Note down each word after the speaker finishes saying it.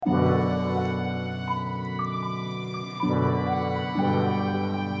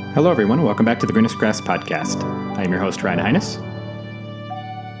Hello, everyone. Welcome back to the Greenest Grass Podcast. I am your host, Ryan Highness.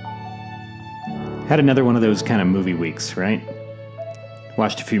 Had another one of those kind of movie weeks, right?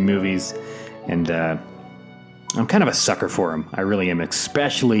 Watched a few movies, and I'm kind of a sucker for them. I really am,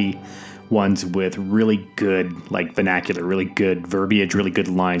 especially ones with really good, vernacular, really good verbiage, really good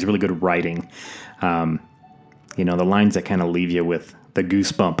lines, really good writing. The lines that kind of leave you with the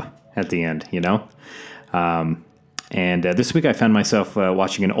goosebump at the end, And this week I found myself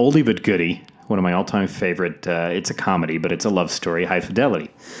watching an oldie but goodie, one of my all-time favorite. It's a comedy, but it's a love story, High Fidelity.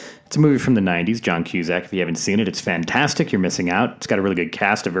 It's a movie from the 90s, John Cusack. If you haven't seen it, it's fantastic. You're missing out. It's got a really good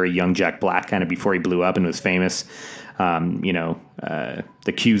cast, a very young Jack Black, kind of before he blew up and was famous. The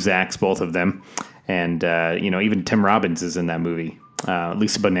Cusacks, both of them. And, even Tim Robbins is in that movie.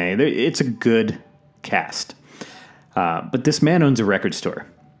 Lisa Bonet. It's a good cast. But this man owns a record store,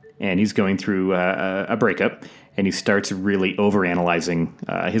 and he's going through a breakup. And he starts really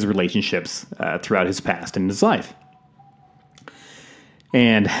overanalyzing his relationships throughout his past and his life.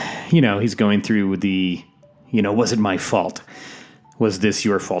 And, he's going through the, was it my fault? Was this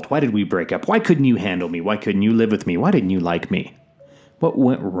your fault? Why did we break up? Why couldn't you handle me? Why couldn't you live with me? Why didn't you like me? What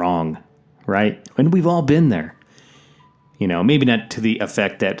went wrong, right? And we've all been there. Maybe not to the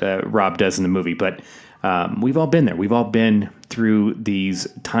effect that Rob does in the movie, but we've all been there. We've all been through these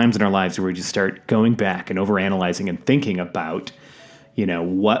times in our lives where we just start going back and overanalyzing and thinking about,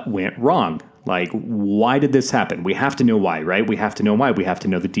 what went wrong. Like, why did this happen? We have to know why, right? We have to know why. We have to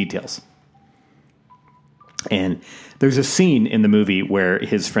know the details. And there's a scene in the movie where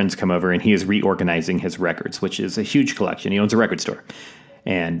his friends come over and he is reorganizing his records, which is a huge collection. He owns a record store.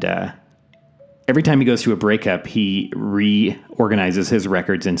 And every time he goes through a breakup, he reorganizes his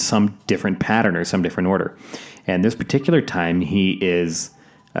records in some different pattern or some different order. And this particular time, he is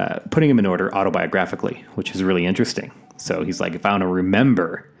putting them in order autobiographically, which is really interesting. So he's like, if I want to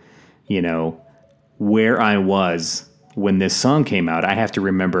remember, where I was when this song came out, I have to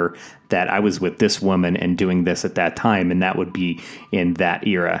remember that I was with this woman and doing this at that time, and that would be in that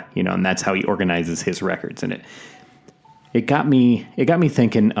era, and that's how he organizes his records. And it got me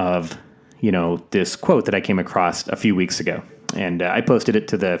thinking of, this quote that I came across a few weeks ago, and I posted it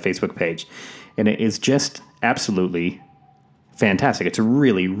to the Facebook page, and it is just absolutely fantastic. It's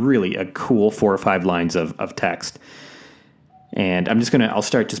really, really a cool 4 or 5 lines of text. And I'll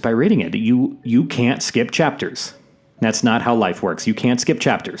start just by reading it. You can't skip chapters. That's not how life works. You can't skip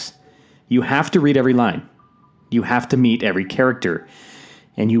chapters. You have to read every line. You have to meet every character,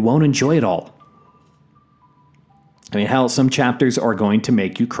 and you won't enjoy it all. I mean, hell, some chapters are going to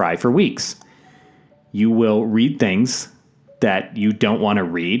make you cry for weeks. You will read things that you don't want to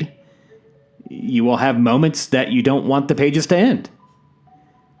read. You will have moments that you don't want the pages to end.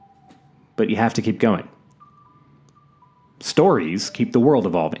 But you have to keep going. Stories keep the world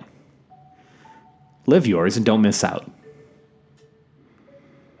evolving. Live yours and don't miss out.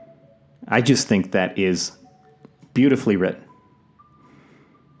 I just think that is beautifully written.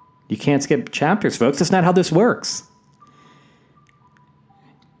 You can't skip chapters, folks. That's not how this works.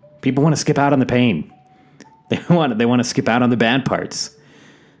 People want to skip out on the pain. They want to skip out on the bad parts.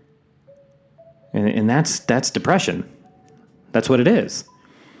 And that's depression. That's what it is.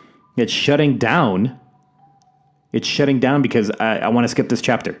 It's shutting down. It's shutting down because I want to skip this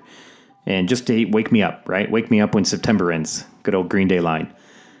chapter. And just to wake me up, right? Wake me up when September ends. Good old Green Day line.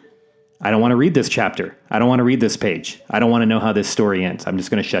 I don't want to read this chapter. I don't want to read this page. I don't want to know how this story ends. I'm just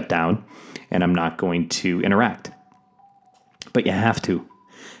going to shut down, and I'm not going to interact. But you have to.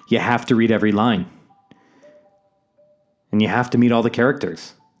 You have to read every line. And you have to meet all the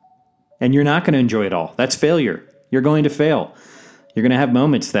characters. And you're not going to enjoy it all. That's failure. You're going to fail. You're going to have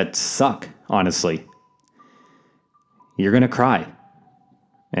moments that suck, honestly. You're going to cry.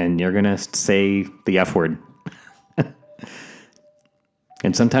 And you're going to say the F word.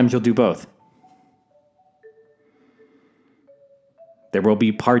 And sometimes you'll do both. There will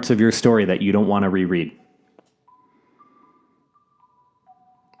be parts of your story that you don't want to reread.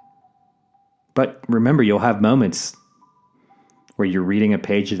 But remember, you'll have moments where you're reading a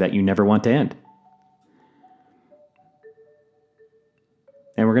page that you never want to end.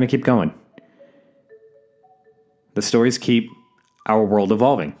 And we're going to keep going. The stories keep our world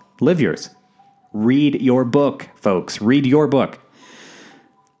evolving. Live yours. Read your book, folks. Read your book.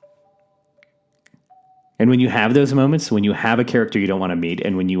 And when you have those moments, when you have a character you don't want to meet,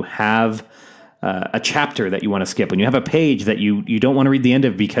 and when you have a chapter that you want to skip, when you have a page that you don't want to read the end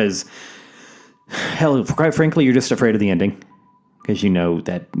of because, hell, quite frankly, you're just afraid of the ending. Because you know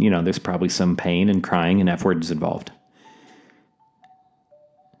that, there's probably some pain and crying and F words involved.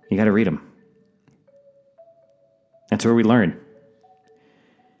 You got to read them. That's where we learn.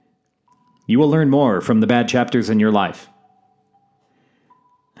 You will learn more from the bad chapters in your life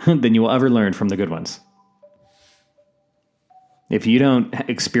than you will ever learn from the good ones. If you don't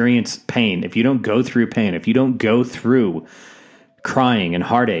experience pain, if you don't go through pain, if you don't go through crying and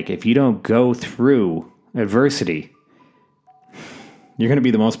heartache, if you don't go through adversity, you're going to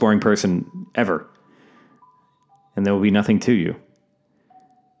be the most boring person ever. And there will be nothing to you.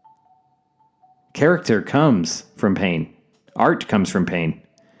 Character comes from pain. Art comes from pain.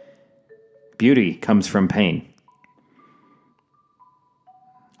 Beauty comes from pain.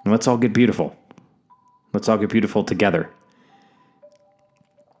 And let's all get beautiful. Let's all get beautiful together.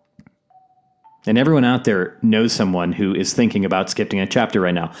 And everyone out there knows someone who is thinking about skipping a chapter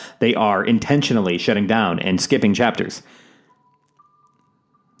right now. They are intentionally shutting down and skipping chapters.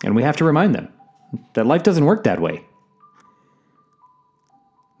 And we have to remind them that life doesn't work that way.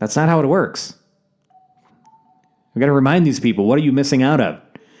 That's not how it works. We've got to remind these people, what are you missing out of?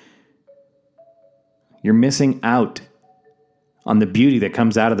 You're missing out on the beauty that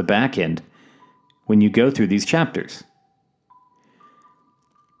comes out of the back end when you go through these chapters.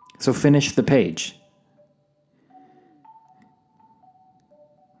 So finish the page.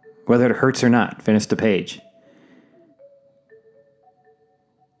 Whether it hurts or not, finish the page.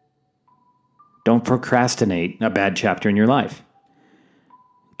 Don't procrastinate a bad chapter in your life.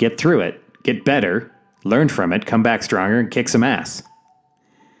 Get through it, get better, learn from it, come back stronger, and kick some ass.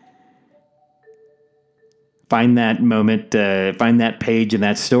 Find that moment, find that page in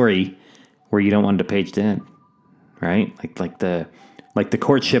that story where you don't want the page to end, right? Like the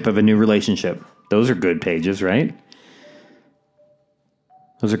courtship of a new relationship. Those are good pages, right?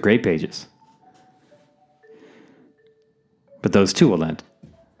 Those are great pages. But those too will end.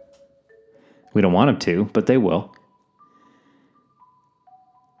 We don't want them to, but they will.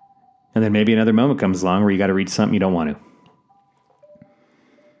 And then maybe another moment comes along where you got to read something you don't want to.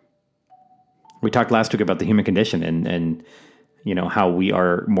 We talked last week about the human condition and you know how we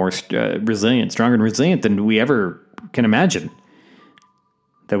are more resilient, stronger and resilient than we ever can imagine.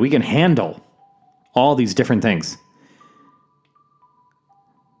 That we can handle all these different things.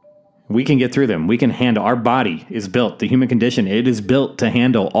 We can get through them. We can handle. Our body is built. The human condition, it is built to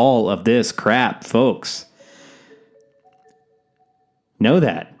handle all of this crap, folks. Know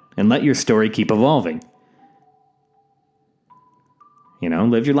that and let your story keep evolving. You know,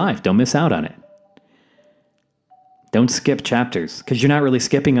 live your life. Don't miss out on it. Don't skip chapters because you're not really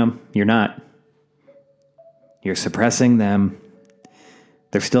skipping them. You're not. You're suppressing them.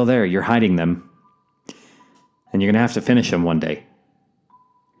 They're still there. You're hiding them. And you're going to have to finish them one day.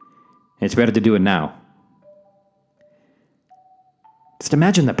 It's better to do it now. Just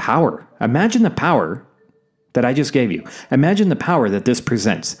imagine the power. Imagine the power that I just gave you. Imagine the power that this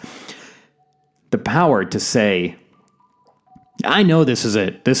presents. The power to say, I know this is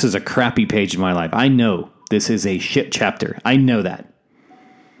a crappy page in my life. I know this is a shit chapter. I know that.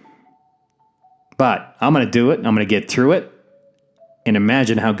 But I'm going to do it. I'm going to get through it. And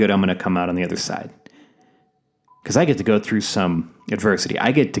imagine how good I'm going to come out on the other side. Because I get to go through some adversity.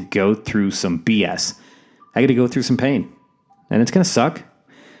 I get to go through some BS. I get to go through some pain. And it's going to suck.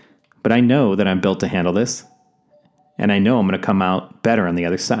 But I know that I'm built to handle this. And I know I'm going to come out better on the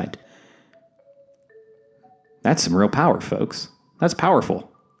other side. That's some real power, folks. That's powerful.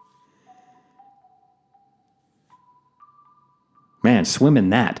 Man, swim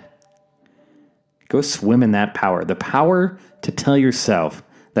in that. Go swim in that power. The power to tell yourself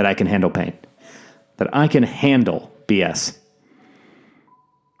that I can handle pain. That I can handle BS.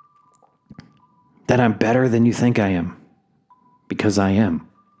 That I'm better than you think I am. Because I am.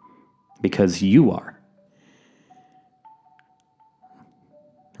 Because you are.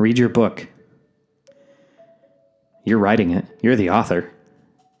 Read your book. You're writing it. You're the author.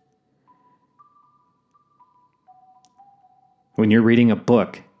 When you're reading a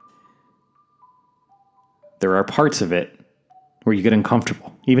book, there are parts of it where you get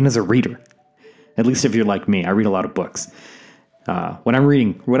uncomfortable, even as a reader. At least if you're like me, I read a lot of books. When I'm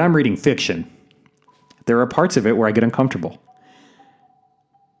reading fiction, there are parts of it where I get uncomfortable.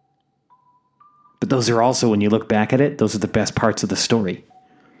 But those are also, when you look back at it, those are the best parts of the story.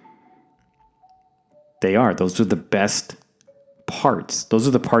 They are. Those are the best parts. Those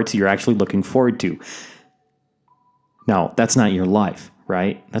are the parts you're actually looking forward to. Now, that's not your life,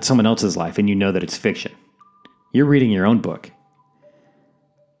 right? That's someone else's life, and you know that it's fiction. You're reading your own book.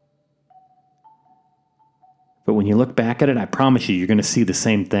 But when you look back at it, I promise you, you're going to see the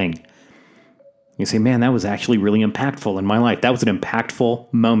same thing. You say, man, that was actually really impactful in my life. That was an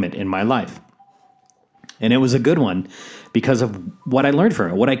impactful moment in my life. And it was a good one because of what I learned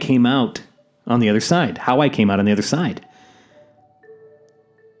from it, what I came out on the other side, how I came out on the other side.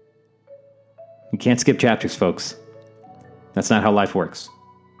 can't skip chapters, folks. That's not how life works.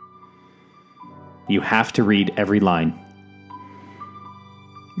 You have to read every line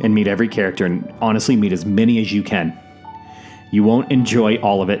and meet every character, and honestly meet as many as you can. You won't enjoy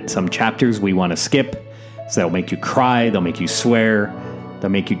all of it. Some chapters we want to skip, so they'll make you cry, they'll make you swear, they'll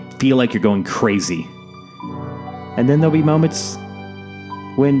make you feel like you're going crazy. And then there'll be moments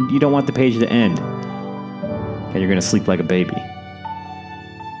when you don't want the page to end and you're going to sleep like a baby.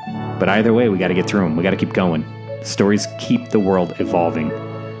 But either way, we got to get through them. We got to keep going. Stories keep the world evolving.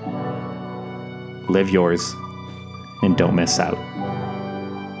 Live yours and don't miss out.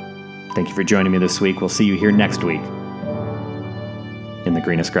 Thank you for joining me this week. We'll see you here next week in the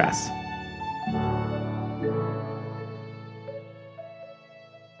greenest grass.